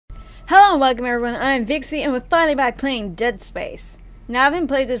Hello and welcome everyone, I'm Vixie and we're finally back playing Dead Space. Now I haven't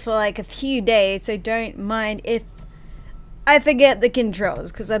played this for like a few days, so don't mind if I forget the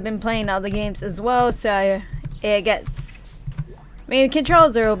controls, because I've been playing other games as well, so it gets... I mean, the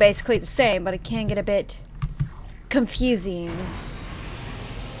controls are all basically the same, but it can get a bit confusing.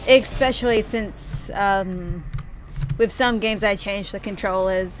 Especially since with some games I changed the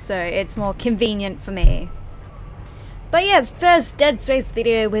controllers, so it's more convenient for me. But yeah, it's first Dead Space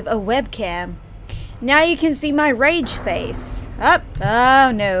video with a webcam. Now you can see my rage face. Up. Oh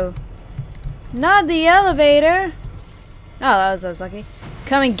no. Not the elevator. Oh, I was lucky.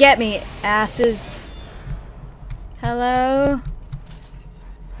 Come and get me, asses. Hello?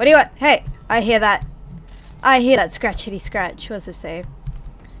 What do you want? Hey, I hear that. I hear that scratchity scratch. What's this say?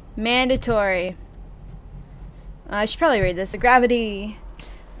 Mandatory. I should probably read this. The gravity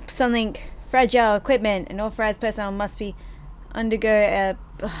something fragile equipment. An authorized personnel must be undergo a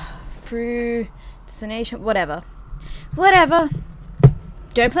through destination. Whatever. Whatever.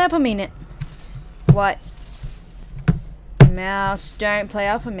 Don't play up on me. What? Mouse, don't play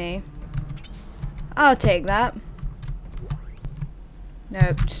up on me. I'll take that.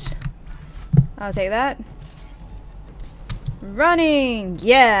 Nope. I'll take that. Running!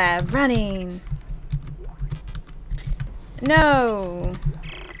 Yeah, running! No!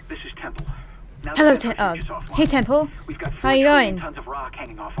 This is Temple. Now hello, hey Temple. We've got how are you going? Tons of rock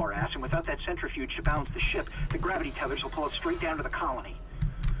hanging off our ass, and without that centrifuge to balance the ship, the gravity tethers will pull us straight down to the colony.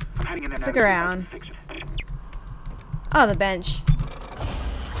 I'm heading in there now. Stick around. Fix it. Oh, the bench.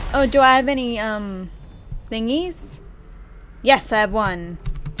 Oh, do I have any thingies? Yes, I have one.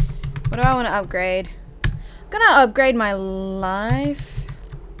 What do I want to upgrade? I'm gonna upgrade my life.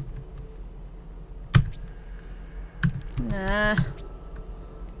 Nah.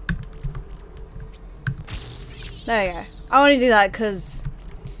 There we go. I want to do that because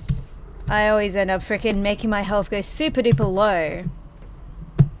I always end up freaking making my health go super duper low.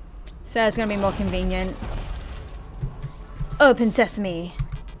 So it's gonna be more convenient. Open sesame.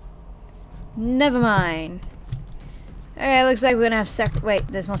 Never mind. Okay, looks like we're gonna have wait,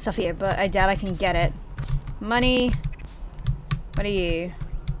 there's more stuff here, but I doubt I can get it. Money. What are you?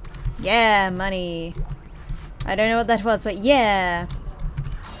 Yeah, money. I don't know what that was, but yeah.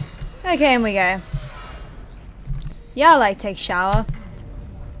 Okay, in we go. Yeah, I like take shower.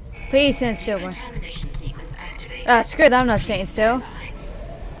 Please stand still. Ah, screw that, I'm not staying still.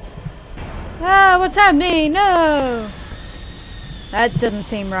 Ah, what's happening? No! That doesn't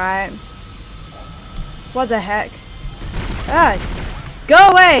seem right. What the heck? Ah! Go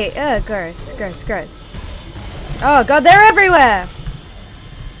away! Ugh, gross, gross, gross. Oh god, they're everywhere!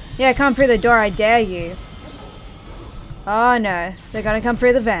 Yeah, come through the door, I dare you. Oh no, they're gonna come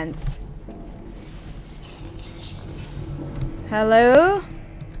through the vents. Hello?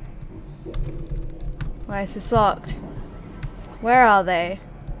 Why is this locked? Where are they?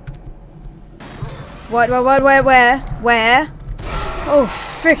 What, where? Oh,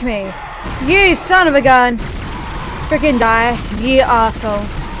 frick me. You son of a gun. Frickin' die, you asshole.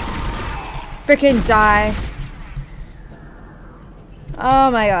 Frickin' die. Oh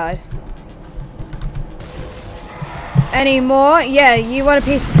my god. Any more? Yeah, you want a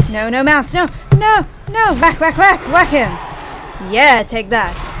piece? No, no mouse, no, no, no. Whack, whack, whack, whack him. Yeah, take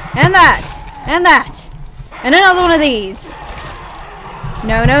that. And that. And that. And another one of these.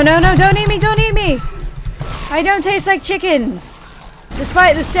 No, no, no, no, don't eat me, don't eat me. I don't taste like chicken.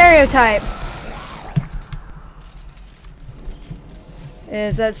 Despite the stereotype.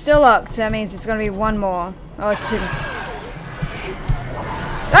 Is that still locked? That means it's gonna be one more. Oh, two.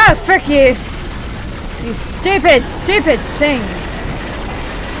 Oh, frick you! You stupid, stupid thing!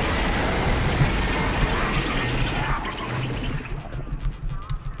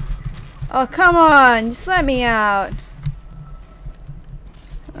 Oh, come on! Just let me out.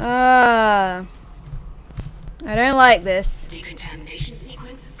 I don't like this. Decontamination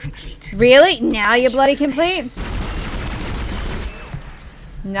sequence complete. Really? Now you're bloody complete?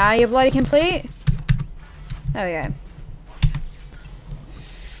 Now you're bloody complete? Oh yeah.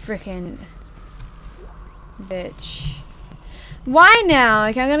 Frickin' bitch. Why now?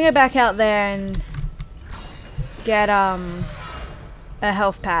 Like, I'm gonna go back out there and get a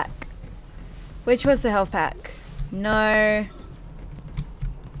health pack. Which was the health pack? No.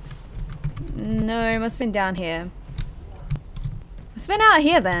 No, it must have been down here. Must have been out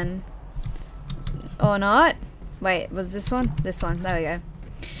here then. Or not? Wait, was this one? This one. There we go.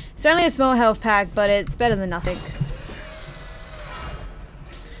 It's only a small health pack, but it's better than nothing.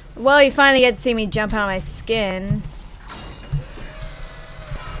 Well, you finally get to see me jump out of my skin.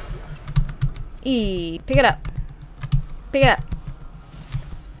 Pick it up. Pick it up.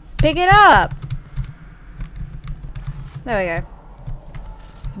 Pick it up. There we go.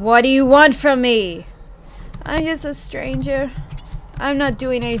 What do you want from me? I'm just a stranger. I'm not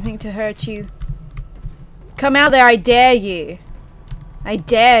doing anything to hurt you. Come out there, I dare you. I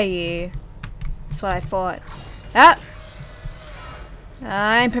dare you. That's what I thought. Ah!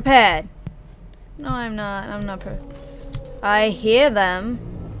 I'm prepared. No, I'm not. I'm not prepared. I hear them.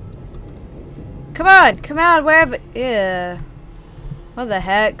 Come on, come out wherever. Yeah. What the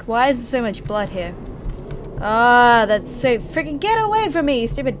heck? Why is there so much blood here? Ah, that's so freaking. Get away from me,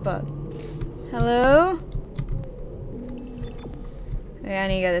 stupid bug. Hello? Yeah, I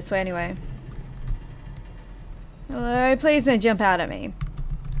need to go this way anyway. Hello, please don't jump out at me.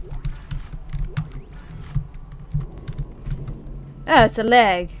 Oh, it's a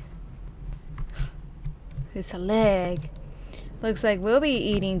leg. It's a leg. Looks like we'll be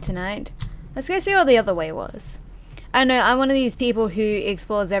eating tonight. Let's go see what the other way was. I know, I'm one of these people who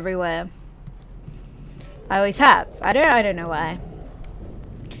explores everywhere. I always have. I don't know why.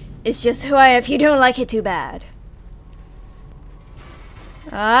 It's just who I am if you don't like it too bad.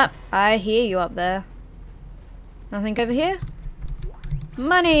 Ah, I hear you up there. Nothing over here?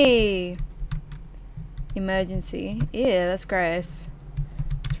 Money! Emergency. Ew, that's gross.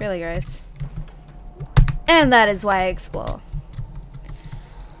 It's really gross. And that is why I explore.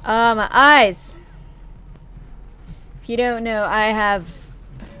 My eyes. If you don't know, I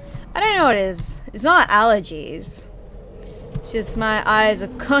don't know what it is. It's not allergies. It's just my eyes are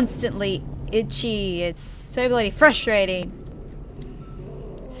constantly itchy. It's so bloody frustrating.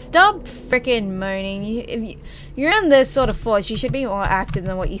 Stop freaking moaning. If you're in this sort of force, you should be more active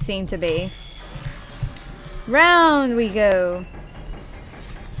than what you seem to be. Round we go.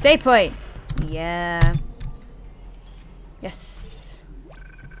 Save point. Yeah. Yes.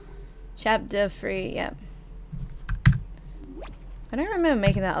 Chapter 3. Yep. I don't remember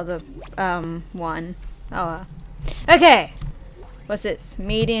making that other one. Oh well. Okay. What's this?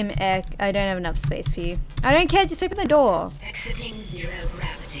 Medium egg. I don't have enough space for you. I don't care. Just open the door. Exiting zero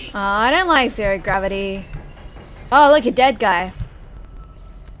gravity. Oh, I don't like zero gravity. Oh, look, a dead guy.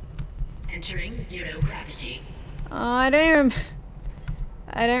 Entering zero gravity. Oh, I don't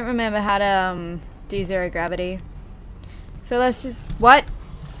remember how to do zero gravity. So let's just what?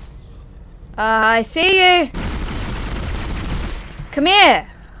 I see you. Come here.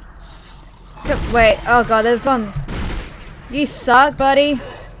 Wait. Oh god, there's one. You suck, buddy.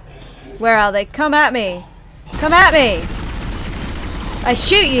 Where are they? Come at me. Come at me. I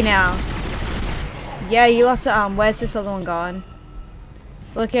shoot you now. Yeah, you lost the arm. Where's this other one gone?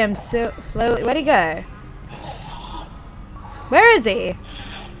 Look at him so slowly. Where'd he go? Where is he?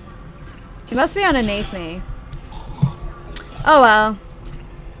 He must be underneath me. Oh well.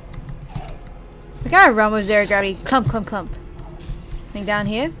 We gotta run with zero gravity. Clump, clump, clump. Thing down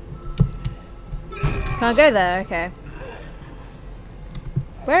here? Can't go there. Okay.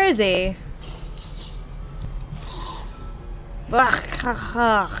 Where is he?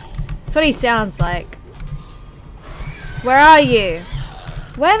 That's what he sounds like. Where are you?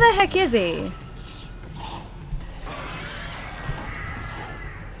 Where the heck is he?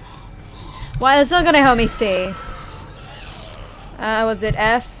 Why, that's not gonna help me see. Was it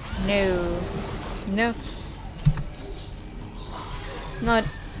F? No. No. Not.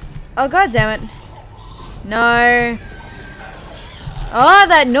 Oh god damn it. No. Oh,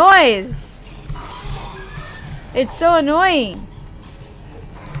 that noise! It's so annoying.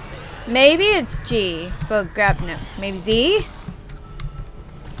 Maybe it's G for grab. No. Maybe Z?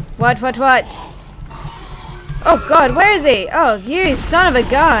 What? Oh god, where is he? Oh, you son of a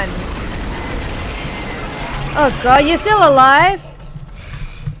gun. Oh god, you're still alive?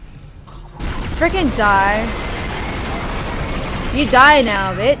 Freaking die. You die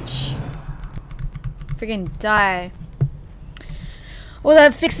now, bitch. Freaking die. Well,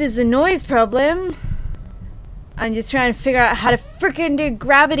 that fixes the noise problem. I'm just trying to figure out how to freaking do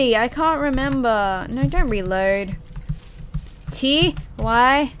gravity. I can't remember. No, don't reload. T?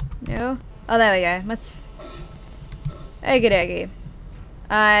 Y? No? Oh, there we go. Let's... Okie dokie.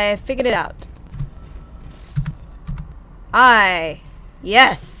 I figured it out.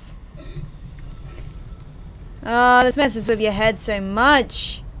 Yes! Oh, this messes with your head so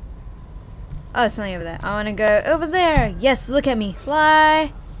much. Oh, there's something over there. I want to go over there. Yes, look at me.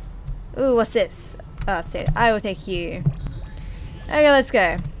 Fly. Ooh, what's this? Oh, stay. I will take you. Okay, let's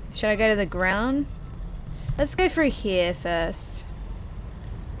go. Should I go to the ground? Let's go through here first.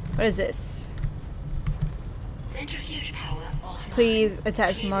 What is this? Centrifuge power offline. Please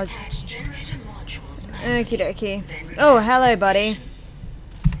attach mods. Attach generator modules. Okie dokie. Oh, hello, buddy.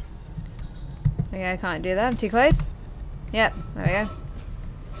 Okay, I can't do that. I'm too close. Yep, there we go.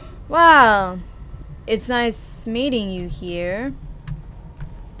 Wow. It's nice meeting you here.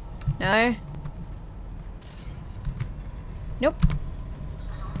 No? Nope.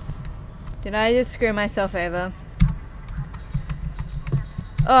 Did I just screw myself over?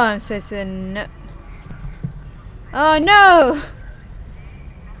 Oh, I'm supposed to no. Oh no!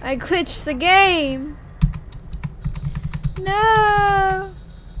 I glitched the game! No!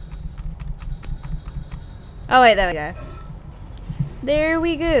 Oh wait, there we go. There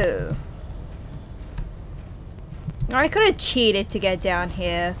we go. I could have cheated to get down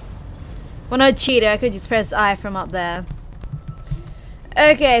here. Well, not cheated, I could just press I from up there.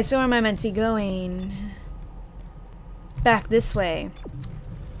 Okay, so where am I meant to be going? Back this way.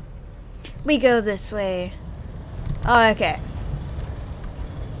 We go this way. Oh, okay.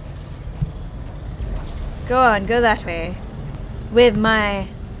 Go on, go that way. With my...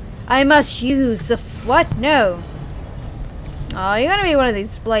 I must use the what? No. Oh, you're gonna be one of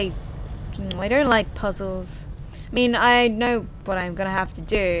these, like... I don't like puzzles. I mean, I know what I'm gonna have to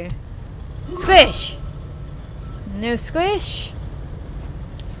do. Squish! No squish?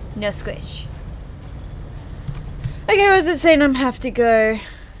 No squish. Okay, what was it saying I'm have to go?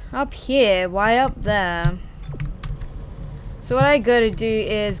 Up here? Why up there? So what I gotta do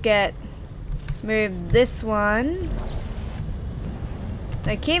is move this one.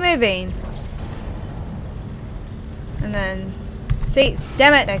 No, keep moving. And then... See,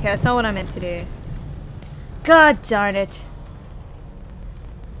 damn it! Okay, that's not what I meant to do. God darn it.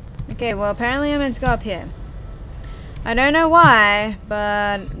 Okay, well apparently I'm meant to go up here. I don't know why,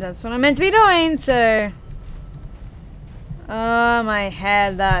 but that's what I'm meant to be doing, so... Oh my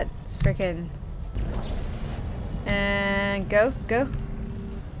head, that freaking... And go, go.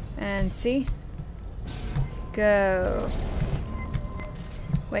 And see? Go.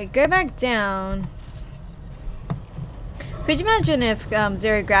 Wait, go back down. Could you imagine if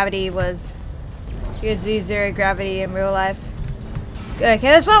zero gravity was... You could do zero gravity in real life? Okay,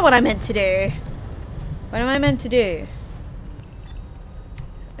 that's not what I meant to do. What am I meant to do?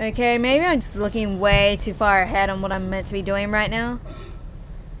 Okay, maybe I'm just looking way too far ahead on what I'm meant to be doing right now.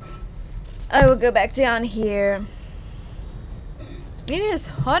 I will go back down here. It is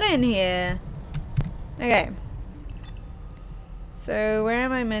hot in here. Okay. So, where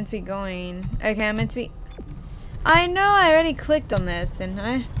am I meant to be going? Okay, I'm meant to be... I know I already clicked on this, didn't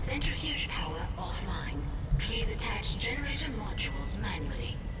I? Centrifuge power offline. Please attach generator modules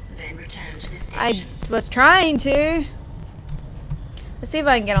manually. Then return to the station. I was trying to. Let's see if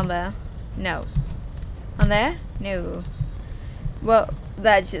I can get on there. No. On there? No. Well,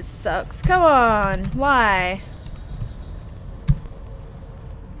 that just sucks. Come on. Why?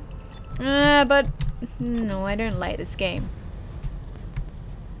 But... No, I don't like this game.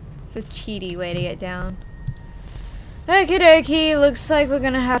 It's a cheaty way to get down. Okie dokie, looks like we're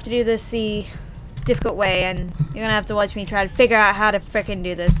gonna have to do this the difficult way, and you're gonna have to watch me try to figure out how to frickin'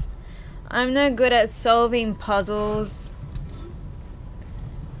 do this. I'm no good at solving puzzles,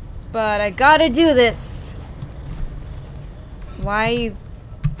 but I gotta do this. Why are you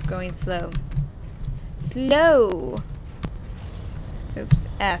going slow? Slow. Oops,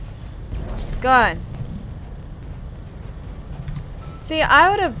 F. Go on. See, I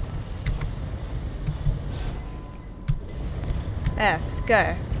would have... F,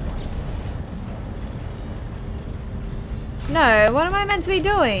 go. No, what am I meant to be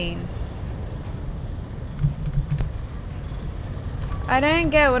doing? I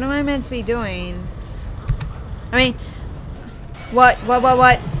don't get what am I meant to be doing? I mean, what?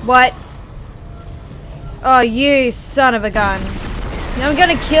 Oh, you son of a gun. Now I'm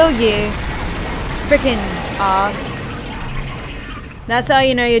gonna kill you. Freaking ass. That's how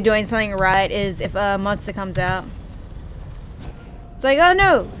you know you're doing something right, is if a monster comes out. It's like, oh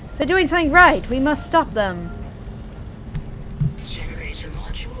no, they're doing something right. We must stop them. Generator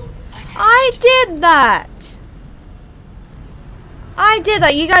module attached. I did that. I did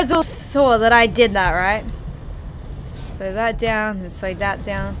that. You guys all saw that I did that, right? So that down, and slide that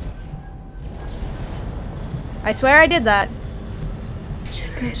down. I swear I did that.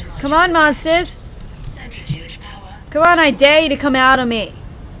 Come on, monsters. Centrifuge power. Come on, I dare you to come out of me.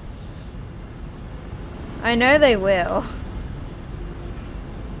 I know they will.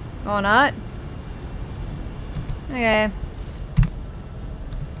 Or not. Okay.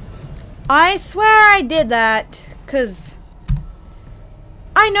 I swear I did that, cause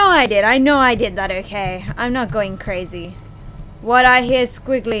I know I did that, okay? I'm not going crazy. What I hear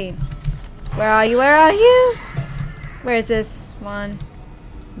squiggly? Where are you? Where are you? Where is this one?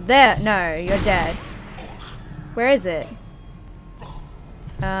 There. No, you're dead. Where is it?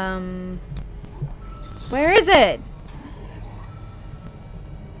 Where is it?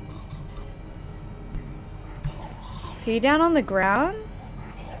 Is he down on the ground?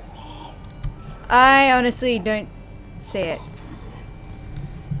 I honestly don't see it.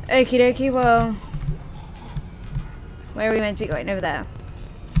 Okie dokie, well... Where are we meant to be going? Over there.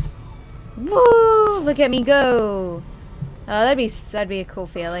 Woo! Look at me go! Oh, that'd be a cool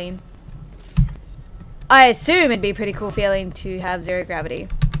feeling. I assume it'd be a pretty cool feeling to have zero gravity.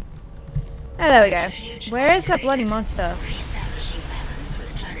 Oh, there we go. Where is that bloody monster?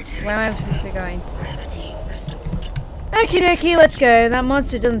 Where am I supposed to be going? Okie dokie, let's go. That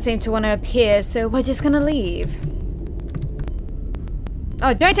monster doesn't seem to want to appear, so we're just gonna leave.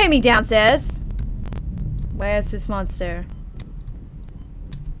 Oh, don't take me downstairs! Where's this monster?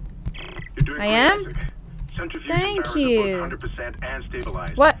 I am? Thank you.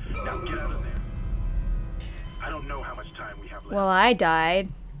 What? Now get out of there. I don't know how much time we have left. Well, I died.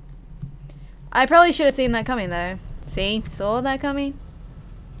 I probably should have seen that coming, though. See? Saw that coming?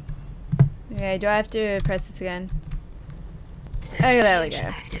 Okay, do I have to press this again? Oh, there we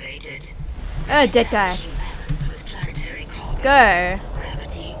go. Oh, dead guy. Go.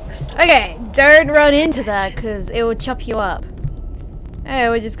 Okay, don't run into that, because it will chop you up.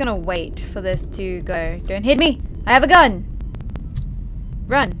 Oh, we're just gonna wait for this to go. Don't hit me! I have a gun!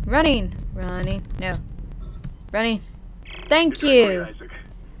 Run! Running! Running. No. Running. Thank you!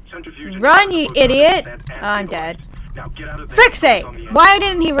 Run, you idiot! Oh, I'm dead. Frick's sake! Why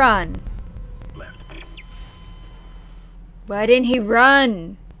didn't he run? Why didn't he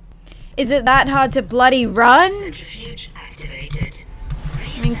run? Is it that hard to bloody run?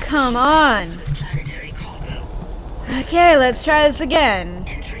 I mean, come on. Okay, let's try this again.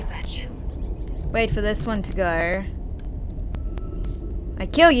 Wait for this one to go. I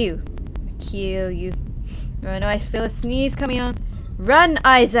kill you. I kill you. Oh no, I feel a sneeze coming on. Run,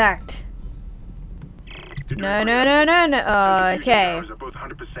 Isaac! No, no, no, no, no. Oh, okay.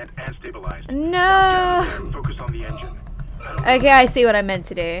 No. Okay, I see what I meant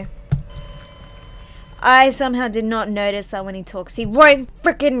to do. I somehow did not notice that when he talks, he won't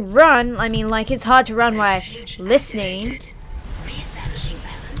freaking run. I mean, like, it's hard to run while listening.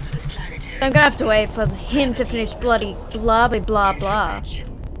 So I'm gonna have to wait for him to finish bloody blah blah blah blah.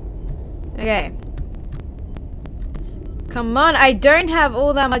 Okay. Come on, I don't have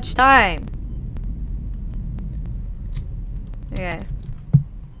all that much time. Okay.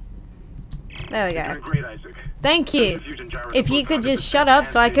 There we go. Thank you. If you could just shut up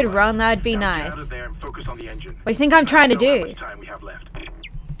so I could run, that'd be nice. What do you think I'm trying to do?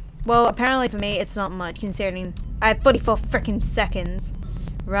 Well, apparently for me, it's not much, considering I have 44 freaking seconds.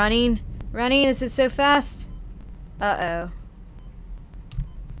 Running. Running, this is so fast. Uh-oh.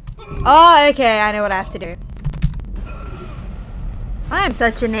 Oh, okay, I know what I have to do. I am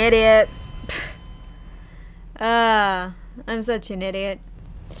such an idiot. I'm such an idiot.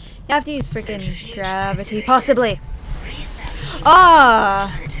 You have to use freaking gravity, possibly.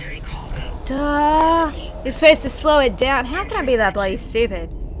 Ah! Duh! It's supposed to slow it down. How can I be that bloody stupid?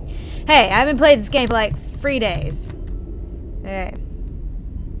 Hey, I haven't played this game for like 3 days. Okay.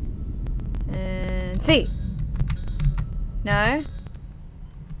 And C. No?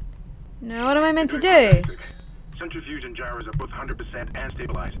 No, what am I meant to do? Centrifuge and gyros are both 100% and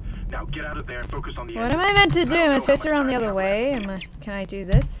stabilized. Now get out of there and focus on the What am I meant to do? Am I supposed to run the other way? Can I do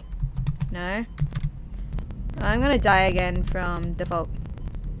this? No. I'm gonna die again from default.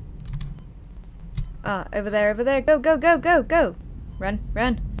 Oh, over there, over there. Go, go, go, go, go. Run,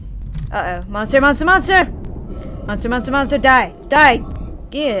 run. Uh-oh. Monster, monster, monster! Monster, monster, monster, die! Die!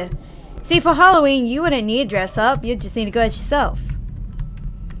 Yeah. See, for Halloween, you wouldn't need to dress up. You just need to go as yourself.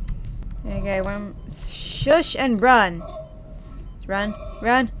 Okay, shush and run. Run,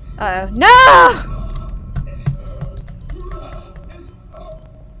 run. Uh-oh. No!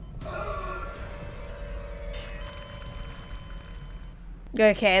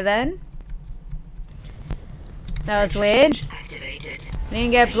 Okay, then. That was weird.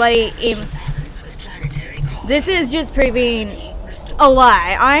 Didn't get bloody This is just proving a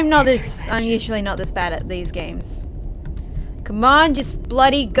lie. I'm usually not this bad at these games. Come on, just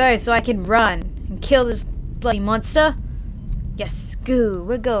bloody go so I can run and kill this bloody monster. Yes, go,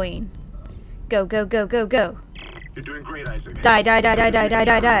 we're going. Go, go, go, go, go. You're doing great, Isaac. Die, die, die, die, die, die,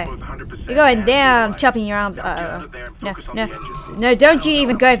 die, die. You're going down, chopping your arms. Uh-oh. No, no, no, don't you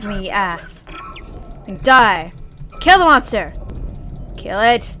even go for me, you ass. And die. Kill the monster. Kill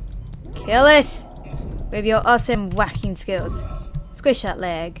it. Kill it. With your awesome whacking skills. Squish that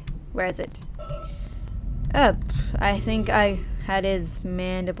leg. Where is it? Oh, I think I had his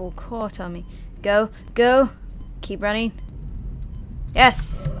mandible caught on me. Go, go. Keep running.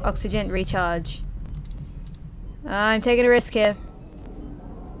 Yes. Oxygen recharge. I'm taking a risk here.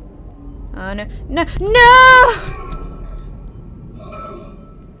 Oh no. No! No!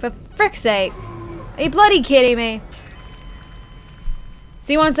 For frick's sake. Are you bloody kidding me?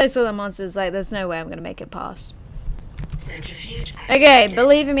 See, once I saw the monsters, like, there's no way I'm gonna make it past. Okay,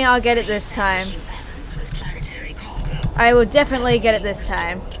 believe in me, I'll get it this time. I will definitely get it this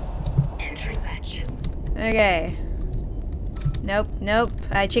time. Okay. Nope, nope.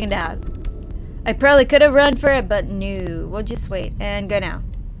 I chickened out. I probably could have run for it, but no. We'll just wait and go now.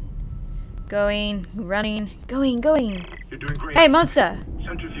 Going, running, going. You're doing great. Hey, monster!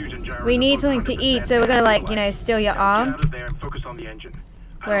 Centrifuge and gyros We are need both something to 100% eat, so we're gonna, like, you know, steal your Now get arm. out of there and focus on the engine.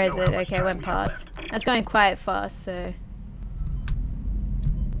 I Where don't is know it? how much Okay, time went we have past. left. That's going quite fast, so...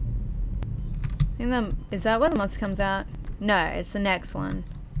 Is that where the monster comes out? No, it's the next one.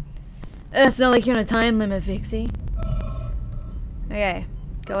 It's not like you're on a time limit, Vixie. Okay,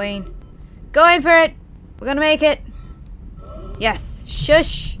 going for it. We're gonna make it. Yes,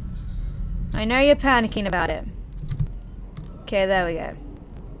 shush. I know you're panicking about it. Okay, there we go.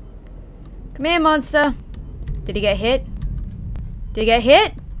 Come here, monster. Did he get hit? Did he get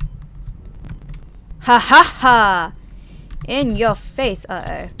hit? Ha ha ha! In your face,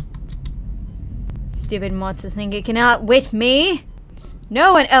 uh-oh. Stupid monster think it can outwit me.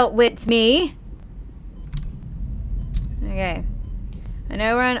 No one outwits me. Okay. I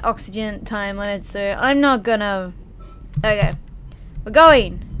know we're on oxygen time limit, so I'm not gonna... Okay. We're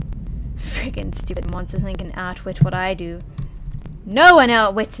going. Freaking stupid monster think can outwit what I do. No one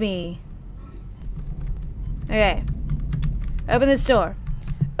outwits me. Okay. Open this door.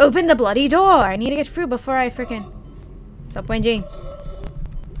 Open the bloody door! I need to get through before I freaking... Stop whinging.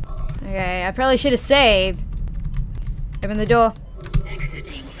 Okay, I probably should have saved. Open the door.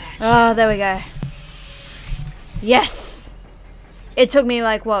 Oh, there we go. Yes! It took me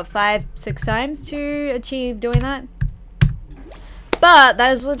like, what, 5-6 times to achieve doing that? But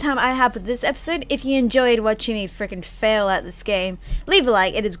that is all the time I have for this episode. If you enjoyed watching me freaking fail at this game, leave a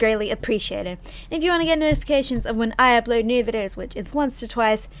like, it is greatly appreciated. And if you want to get notifications of when I upload new videos, which is once to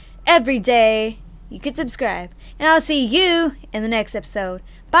twice every day, you can subscribe. And I'll see you in the next episode.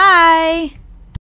 Bye!